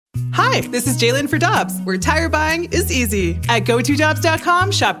Hi, this is Jalen for Dobbs, where tire buying is easy. At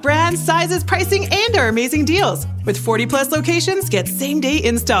GoToDobbs.com, shop brands, sizes, pricing, and our amazing deals. With 40-plus locations, get same-day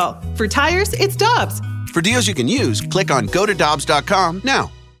install. For tires, it's Dobbs. For deals you can use, click on GoToDobbs.com now.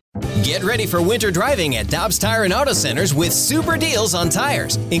 Get ready for winter driving at Dobbs Tire and Auto Centers with super deals on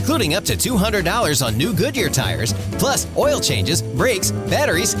tires, including up to $200 on new Goodyear tires, plus oil changes, brakes,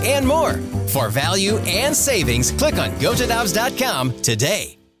 batteries, and more. For value and savings, click on GoToDobbs.com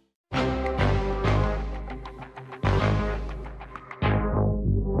today.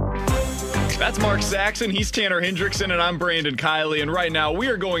 That's Mark Saxon. He's Tanner Hendrickson, and I'm Brandon Kiley. And right now, we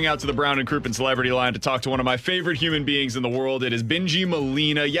are going out to the Brown and Crouppen Celebrity Line to talk to one of my favorite human beings in the world. It is Bengie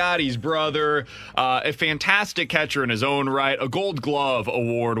Molina, Yadi's brother, a fantastic catcher in his own right, a Gold Glove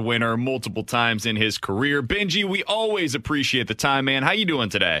Award winner multiple times in his career. Bengie, we always appreciate the time, man. How you doing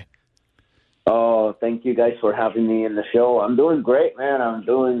today? Oh, thank you guys for having me in the show. I'm doing great, man. I'm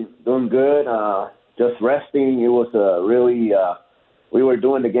doing good. Just resting. It was really. We were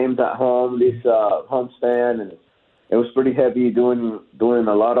doing the games at home, this homestand, and it was pretty heavy doing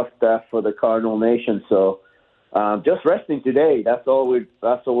a lot of stuff for the Cardinal Nation. So just resting today. That's all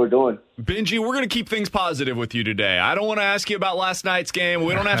we're doing. Bengie, we're going to keep things positive with you today. I don't want to ask you about last night's game.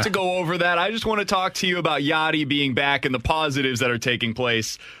 We don't have to go over that. I just want to talk to you about Yadi being back and the positives that are taking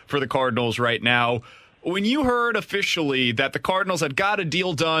place for the Cardinals right now. When you heard officially that the Cardinals had got a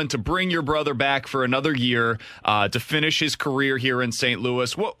deal done to bring your brother back for another year to finish his career here in St.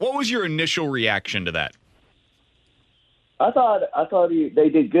 Louis, what was your initial reaction to that? I thought they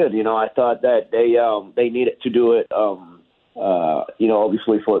did good. You know, I thought that they needed to do it.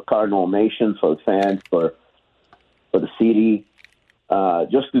 Obviously for Cardinal Nation, for the fans, for the city.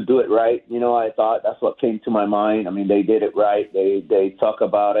 Just to do it right, I thought that's what came to my mind. I mean, they did it right. They talk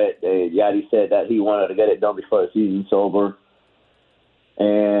about it. Yadi said that he wanted to get it done before the season's over.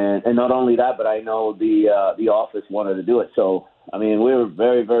 And not only that, but I know the office wanted to do it. So, I mean, we were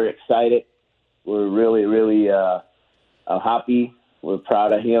very, very excited. We're really, really happy. We're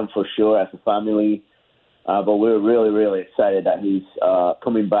proud of him for sure as a family. But we're really, really excited that he's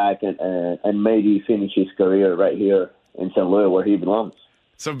coming back and maybe finish his career right here in St. Louis where he belongs.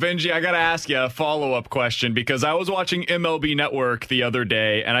 So, Bengie, I got to ask you a follow-up question because I was watching MLB Network the other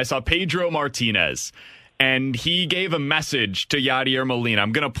day and I saw Pedro Martinez, and he gave a message to Yadier Molina.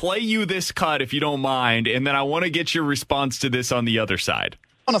 I'm going to play you this cut if you don't mind, and then I want to get your response to this on the other side.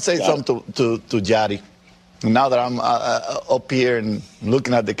 I want to say something to Yadi. Now that I'm up here and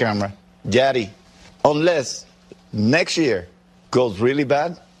looking at the camera, Yadi, unless next year goes really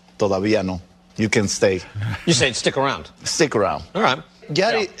bad, todavía no. You can stay. You said stick around. Stick around. All right.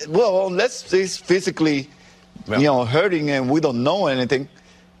 Yadi, well, unless he's physically, hurting and we don't know anything.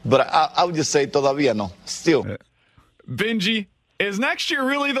 But I would just say todavía no. Still. Bengie, is next year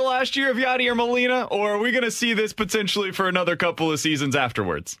really the last year of Yadier Molina, or are we going to see this potentially for another couple of seasons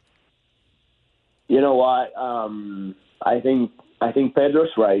afterwards? You know what? I think Pedro's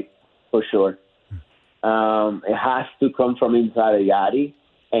right for sure. It has to come from inside of Yadi,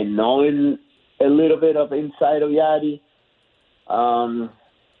 and knowing a little bit of inside of Yadi.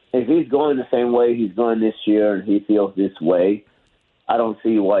 If he's going the same way he's going this year and he feels this way, I don't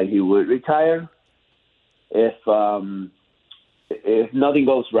see why he would retire. If nothing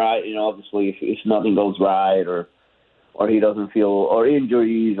goes right, obviously if nothing goes right or he doesn't feel, or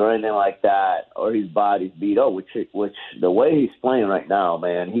injuries or anything like that, or his body's beat up, which the way he's playing right now,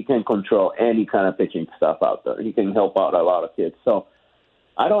 man, he can control any kind of pitching stuff out there. He can help out a lot of kids. So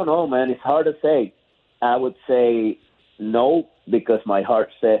I don't know, man. It's hard to say. I would say no, because my heart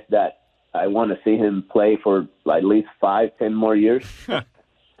says that I want to see him play for at least 5-10 more years.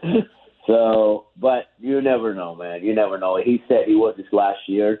 So, but you never know, man. You never know. He said he was his last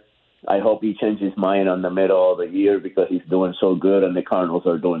year. I hope he changes his mind on the middle of the year because he's doing so good and the Cardinals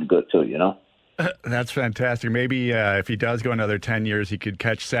are doing good too, That's fantastic. Maybe if he does go another 10 years, he could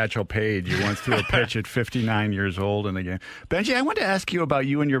catch Satchel Paige, who once threw a pitch at 59 years old in the game. Bengie, I want to ask you about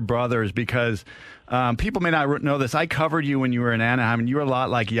you and your brothers because people may not know this. I covered you when you were in Anaheim, and you were a lot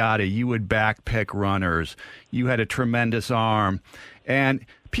like Yadi. You would backpick runners. You had a tremendous arm. And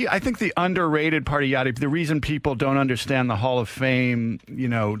I think the underrated part of Yadi, the reason people don't understand the Hall of Fame,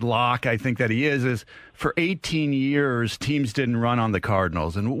 lock I think that he is for 18 years, teams didn't run on the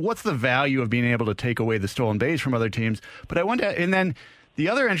Cardinals. And what's the value of being able to take away the stolen base from other teams? But I wonder, and then the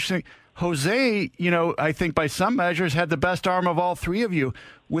other interesting, Jose, I think by some measures had the best arm of all three of you.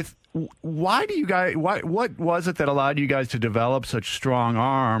 What was it that allowed you guys to develop such strong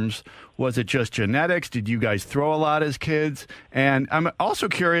arms? Was it just genetics? Did you guys throw a lot as kids? And I'm also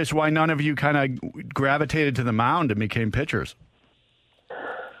curious why none of you kind of gravitated to the mound and became pitchers.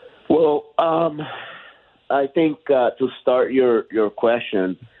 Well, Well, I think to start your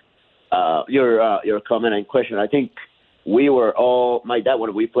question, your comment and question, I think we were all my dad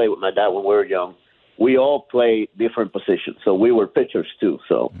when we played with my dad when we were young. We all played different positions, so we were pitchers too.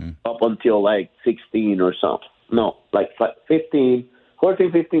 So up until like 16 or something, no, like 14,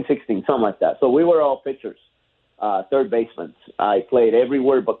 15, 16, something like that. So we were all pitchers, third basemen. I played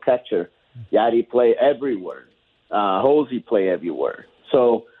everywhere but catcher. Yadi played everywhere. Hosey played everywhere.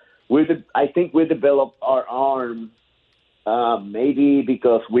 So I think we developed our arm maybe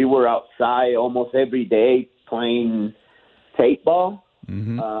because we were outside almost every day playing tape ball.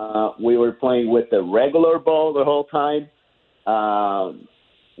 We were playing with the regular ball the whole time.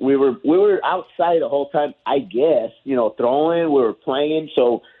 We were outside the whole time, I guess, throwing, we were playing.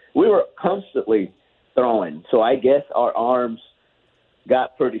 So we were constantly throwing. So I guess our arms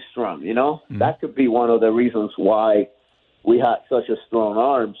got pretty strong, That could be one of the reasons why we had such a strong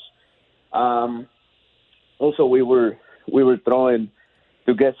arms. Also, we were throwing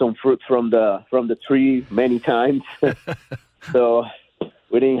to get some fruit from the tree many times. So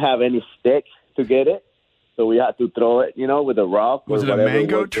we didn't have any stick to get it. So we had to throw it, with a rock. Was it a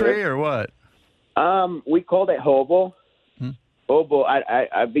mango tree or what? We called it hobo. Hobo.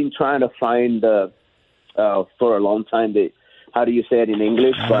 I've been trying to find for a long time how do you say it in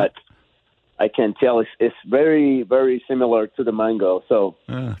English, but I can tell it's very, very similar to the mango. So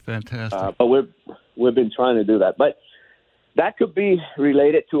fantastic. But we've been trying to do that. But that could be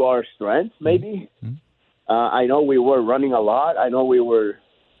related to our strength, maybe. I know we were running a lot. I know we were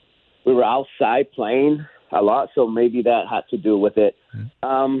outside playing a lot, so maybe that had to do with it.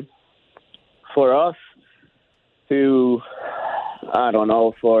 For us to, I don't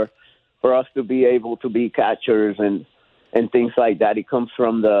know, for us to be able to be catchers and things like that, it comes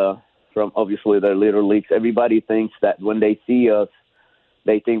from obviously the little leagues. Everybody thinks that when they see us,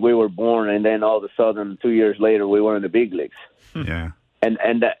 they think we were born, and then all of a sudden, 2 years later, we were in the big leagues. Yeah. And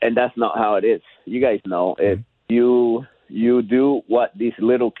that's not how it is. You guys know if you do what these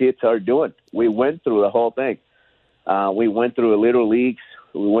little kids are doing. We went through the whole thing. We went through the little leagues.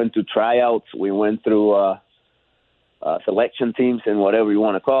 We went to tryouts. We went through selection teams and whatever you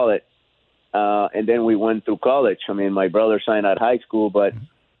want to call it. And then we went through college. I mean, my brother signed at high school, but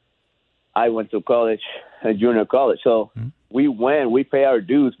I went to college, junior college. So we pay our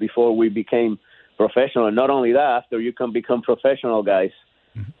dues before we became professional. And not only that, after you can become professional guys,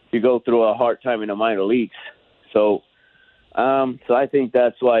 you go through a hard time in the minor leagues. So I think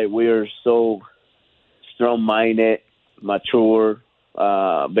that's why we're so strong-minded, mature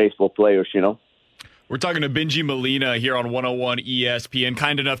baseball players, We're talking to Bengie Molina here on 101 ESPN,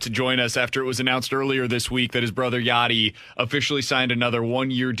 kind enough to join us after it was announced earlier this week that his brother Yadi officially signed another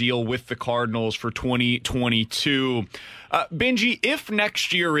one-year deal with the Cardinals for 2022. Bengie, if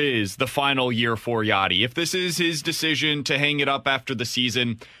next year is the final year for Yadi, if this is his decision to hang it up after the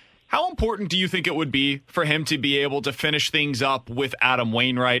season, how important do you think it would be for him to be able to finish things up with Adam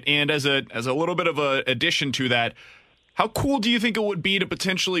Wainwright? And as a little bit of an addition to that, how cool do you think it would be to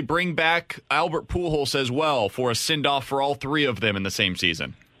potentially bring back Albert Pujols as well for a send-off for all three of them in the same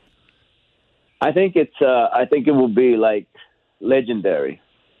season? I think it will be like legendary.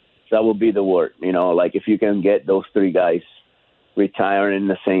 That would be the word, like if you can get those three guys retiring in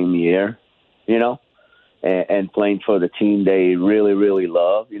the same year, and playing for the team they really, really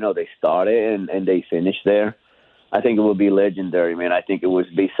love. They started and they finished there. I think it will be legendary, man. I think it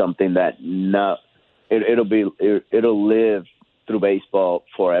would be something that it'll live through baseball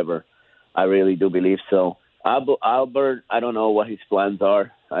forever. I really do believe so. Albert, I don't know what his plans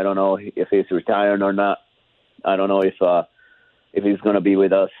are. I don't know if he's retiring or not. I don't know if he's going to be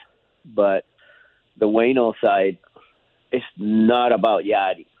with us. But the Waino side, it's not about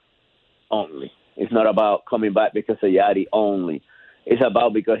Yadi only. It's not about coming back because of Yadi only. It's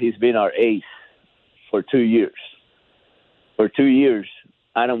about because he's been our ace for 2 years. For 2 years,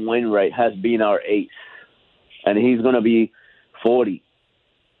 Adam Wainwright has been our ace. And he's going to be 40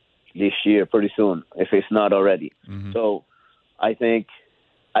 this year pretty soon, if it's not already. So I think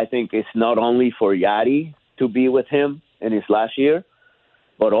it's not only for Yadi to be with him in his last year,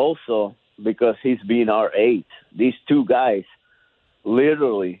 but also because he's been our ace. These two guys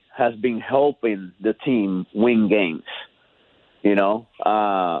literally has been helping the team win games,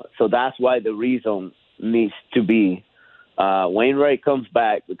 So that's why the reason needs to be Wainwright comes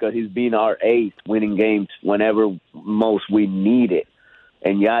back because he's been our ace winning games whenever most we need it.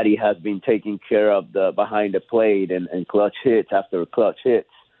 And Yadi has been taking care of the behind the plate and clutch hits after clutch hits,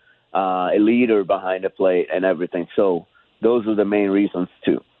 a leader behind the plate and everything. So those are the main reasons,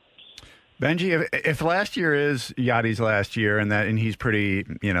 too. Benji, if last year is Yadi's last year and he's pretty,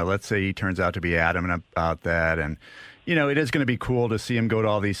 let's say he turns out to be adamant about that, and it is going to be cool to see him go to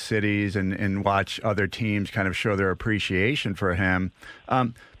all these cities and watch other teams kind of show their appreciation for him.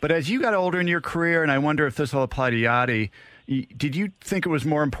 But as you got older in your career, and I wonder if this will apply to Yadi, did you think it was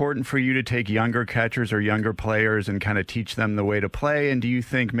more important for you to take younger catchers or younger players and kind of teach them the way to play? And do you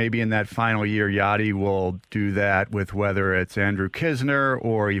think maybe in that final year, Yadi will do that with whether it's Andrew Kisner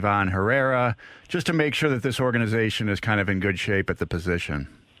or Ivan Herrera, just to make sure that this organization is kind of in good shape at the position?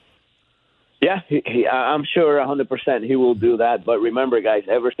 Yeah, I'm sure 100% he will do that. But remember, guys,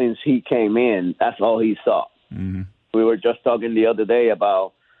 ever since he came in, that's all he saw. Mm-hmm. We were just talking the other day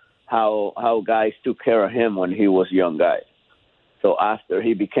about how guys took care of him when he was a young guy. So after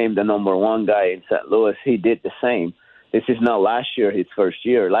he became the number one guy in St. Louis, he did the same. This is not last year, his first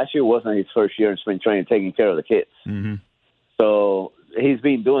year. Last year wasn't his first year in spring training, taking care of the kids. Mm-hmm. So he's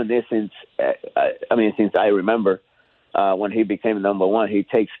been doing this since I remember. When he became number one, he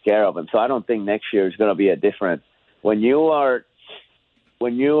takes care of him. So I don't think next year is going to be a different. When you are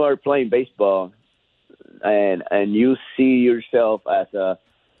playing baseball and you see yourself as a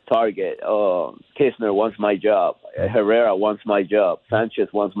target, Kisner wants my job, Herrera wants my job, Sanchez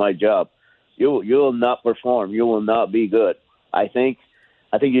wants my job, you will not perform. You will not be good. I think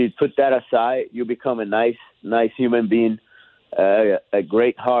you put that aside, you become a nice human being, a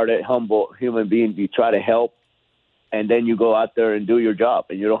great-hearted, humble human being. You try to help. And then you go out there and do your job,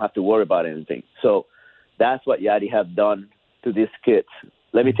 and you don't have to worry about anything. So that's what Yadi have done to these kids.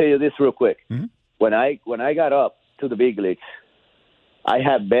 Let me tell you this real quick. Mm-hmm. When I got up to the big leagues, I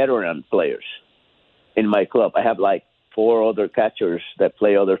had veteran players in my club. I have like 4 other catchers that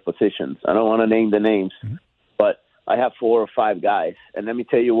play other positions. I don't want to name the names, mm-hmm. but I have 4 or 5 guys. And let me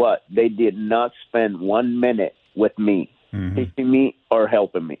tell you what, they did not spend 1 minute with me, mm-hmm. teaching me or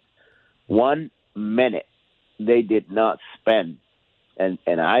helping me. 1 minute. They did not spend, and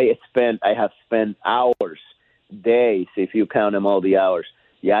I have spent hours, days, if you count them all the hours.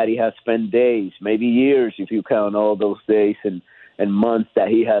 Yadi has spent days, maybe years, if you count all those days and months that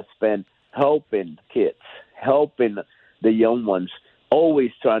he has spent helping kids, helping the young ones, always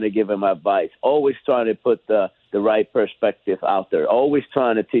trying to give them advice, always trying to put the right perspective out there, always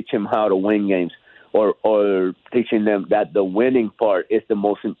trying to teach them how to win games, or teaching them that the winning part is the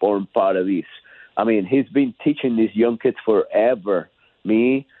most important part of these. I mean, he's been teaching these young kids forever.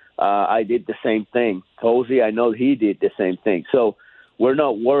 Me, I did the same thing. Posey, I know he did the same thing. So we're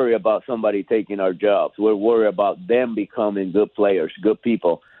not worried about somebody taking our jobs. We're worried about them becoming good players, good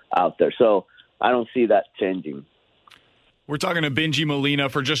people out there. So I don't see that changing. We're talking to Benji Molina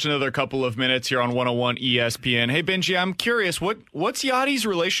for just another couple of minutes here on 101 ESPN. Hey, Benji, I'm curious, what's Yadi's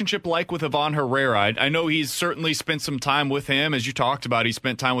relationship like with Ivan Herrera? I know he's certainly spent some time with him. As you talked about, he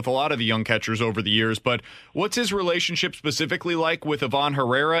spent time with a lot of the young catchers over the years. But what's his relationship specifically like with Ivan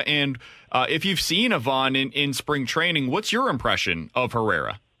Herrera? And if you've seen Ivan in spring training, what's your impression of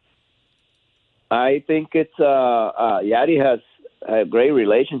Herrera? I think it's Yadi has a great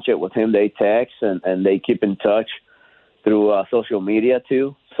relationship with him. They text and they keep in touch through social media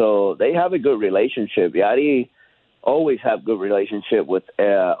too. So they have a good relationship. Yadi always have good relationship with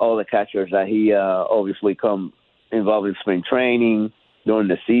all the catchers that he obviously come involved in spring training during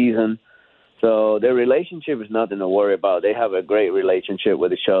the season. So their relationship is nothing to worry about. They have a great relationship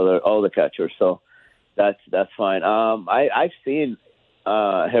with each other, all the catchers. So that's fine. I've seen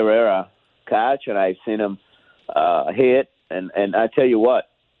Herrera catch, and I've seen him hit. And I tell you what,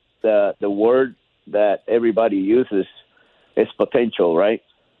 the word that everybody uses is potential, right?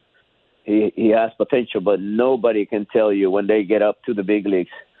 He has potential, but nobody can tell you when they get up to the big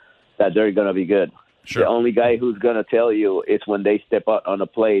leagues that they're going to be good. Sure. The only guy who's going to tell you is when they step out on the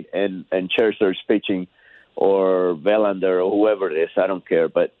plate and Scherzer's pitching or Verlander or whoever it is. I don't care,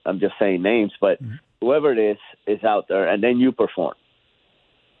 but I'm just saying names. But whoever it is out there, and then you perform.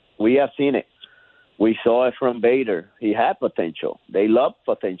 We have seen it. We saw it from Bader. He had potential. They loved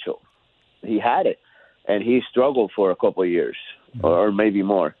potential. He had it. And he struggled for a couple of years, or maybe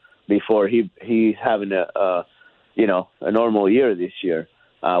more, before he's having a normal year this year.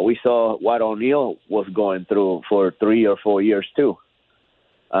 We saw what O'Neill was going through for 3 or 4 years too.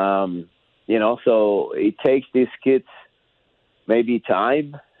 So it takes these kids maybe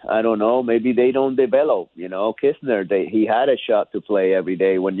time. I don't know. Maybe they don't develop. Kisner, he had a shot to play every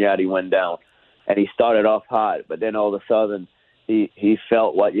day when Yadi went down, and he started off hot, but then all of a sudden he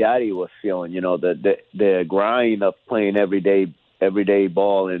felt what Yadi was feeling, the grind of playing everyday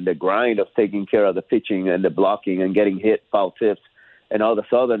ball and the grind of taking care of the pitching and the blocking and getting hit foul tips. And all of a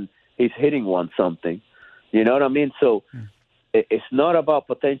sudden he's hitting something. You know what I mean? So it's not about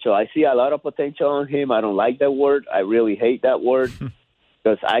potential. I see a lot of potential on him. I don't like that word. I really hate that word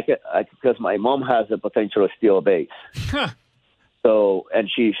because my mom has the potential to steal a base. So, and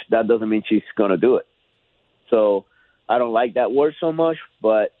that doesn't mean she's going to do it. So I don't like that word so much,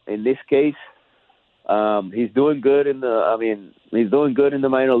 but in this case, he's doing good he's doing good in the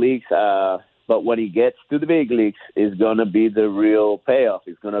minor leagues. But when he gets to the big leagues, it's going to be the real payoff.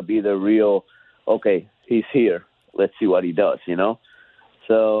 It's going to be the real, okay, he's here. Let's see what he does,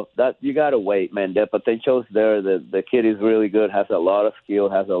 So that you got to wait, man. The potential's there. The kid is really good, has a lot of skill,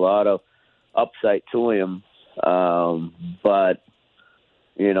 has a lot of upside to him. But,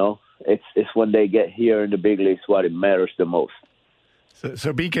 it's when they get here in the big leagues what it matters the most.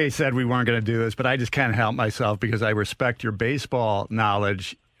 So BK said we weren't going to do this, but I just can't help myself because I respect your baseball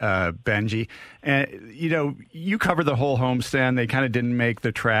knowledge, Benji. And, you covered the whole homestand. They kind of didn't make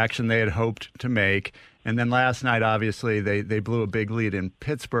the traction they had hoped to make. And then last night, obviously, they blew a big lead in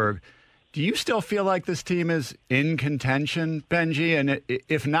Pittsburgh. Do you still feel like this team is in contention, Benji? And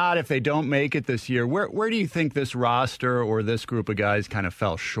if not, if they don't make it this year, where do you think this roster or this group of guys kind of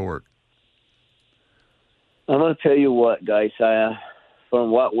fell short? I'm going to tell you what, guys.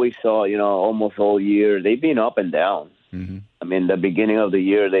 From what we saw, almost all year, they've been up and down. Mm-hmm. I mean, the beginning of the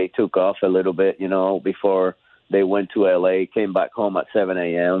year, they took off a little bit, before they went to L.A., came back home at 7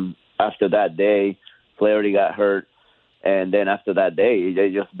 a.m. After that day, Flaherty got hurt. And then after that day, they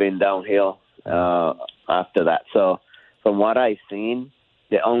just been downhill after that. So from what I've seen,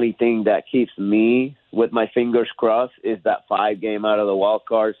 the only thing that keeps me with my fingers crossed is that 5 game out of the wild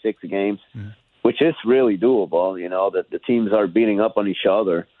card, 6 games, which is really doable. The teams are beating up on each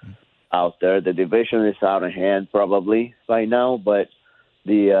other out there. The division is out of hand probably by now, but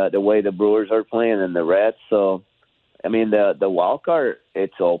the way the Brewers are playing and the Reds. So, I mean, the wild card,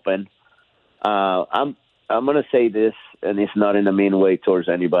 it's open. I'm going to say this, and it's not in a mean way towards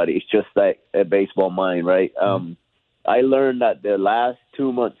anybody. It's just like a baseball mind, right? I learned that the last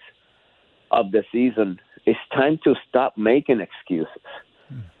 2 months of the season, it's time to stop making excuses.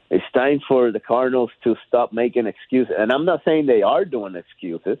 It's time for the Cardinals to stop making excuses. And I'm not saying they are doing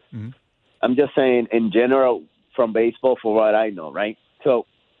excuses. I'm just saying in general from baseball for what I know, right? So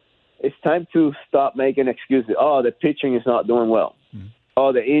it's time to stop making excuses. Oh, the pitching is not doing well.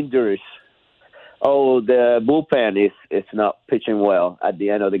 Oh, the injuries. Oh, the bullpen is not pitching well at the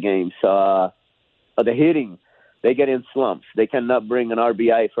end of the games. The hitting, they get in slumps. They cannot bring an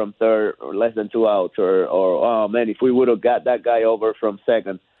RBI from third or less than 2 outs. Or oh, man, if we would have got that guy over from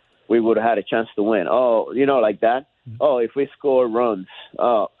second, we would have had a chance to win. Oh, like that. Oh, if we score runs.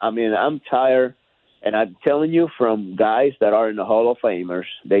 Oh, I mean, I'm tired. And I'm telling you from guys that are in the Hall of Famers,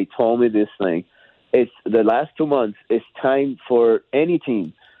 they told me this thing. It's the last 2 months, it's time for any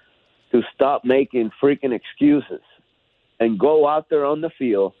team to stop making freaking excuses and go out there on the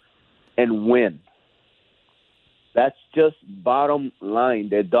field and win. That's just bottom line,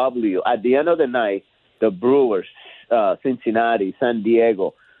 the W. At the end of the night, the Brewers, Cincinnati, San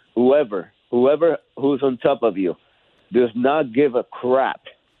Diego, whoever who's on top of you does not give a crap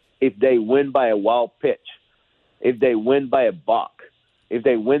if they win by a wild pitch, if they win by a balk, if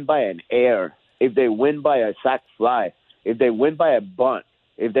they win by an error, if they win by a sac fly, if they win by a bunt,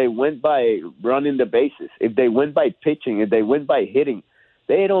 if they win by running the bases, if they win by pitching, if they win by hitting.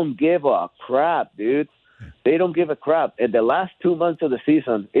 They don't give a crap, dude. They don't give a crap. And the last 2 months of the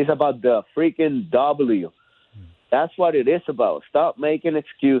season is about the freaking W. That's what it is about. Stop making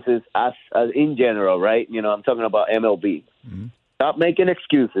excuses as in general, right? I'm talking about MLB. Stop making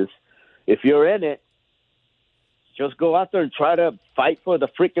excuses. If you're in it, just go out there and try to fight for the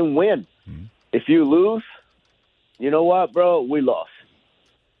freaking win. If you lose, you know what, bro? We lost.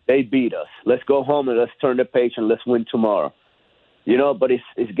 They beat us. Let's go home and let's turn the page and let's win tomorrow. But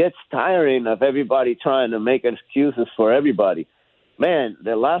it gets tiring of everybody trying to make excuses for everybody. Man,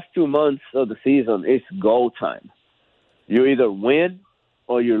 the last 2 months of the season is goal time. You either win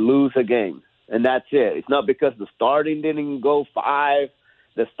or you lose a game, and that's it. It's not because the starting didn't go 5,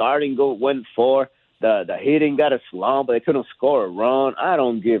 the starting went 4, the hitting got a slump, they couldn't score a run. I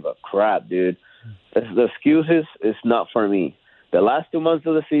don't give a crap, dude. The excuses is not for me. The last 2 months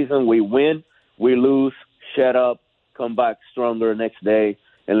of the season, we win, we lose, shut up, come back stronger next day,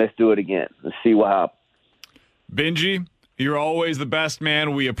 and let's do it again. Let's see what happens. Benji, you're always the best,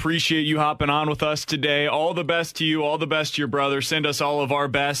 man. We appreciate you hopping on with us today. All the best to you. All the best to your brother. Send us all of our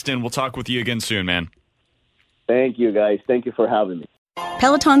best, and we'll talk with you again soon, man. Thank you, guys. Thank you for having me.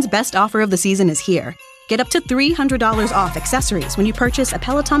 Peloton's best offer of the season is here. Get up to $300 off accessories when you purchase a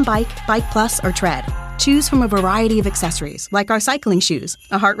Peloton bike, Bike Plus, or Tread. Choose from a variety of accessories, like our cycling shoes,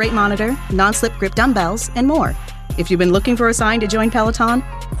 a heart rate monitor, non-slip grip dumbbells, and more. If you've been looking for a sign to join Peloton,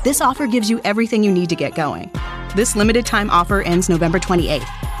 this offer gives you everything you need to get going. This limited time offer ends November 28th.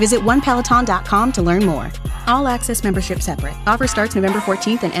 Visit onepeloton.com to learn more. All access membership separate. Offer starts November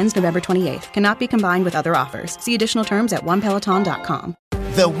 14th and ends November 28th. Cannot be combined with other offers. See additional terms at onepeloton.com.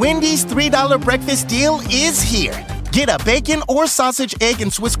 The Wendy's $3 breakfast deal is here. Get a bacon or sausage, egg,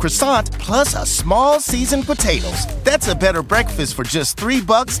 and Swiss croissant, plus a small seasoned potatoes. That's a better breakfast for just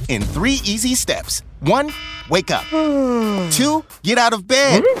 $3 in 3 easy steps. 1, wake up. 2, get out of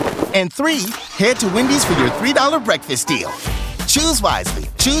bed. And 3, head to Wendy's for your $3 breakfast deal. Choose wisely.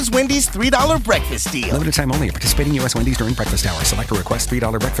 Choose Wendy's $3 breakfast deal. Limited time only. Participating U.S. Wendy's during breakfast hours. Select a request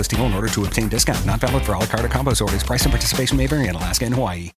 $3 breakfast deal in order to obtain discount. Not valid for a la carte or combos orders. Price and participation may vary in Alaska and Hawaii.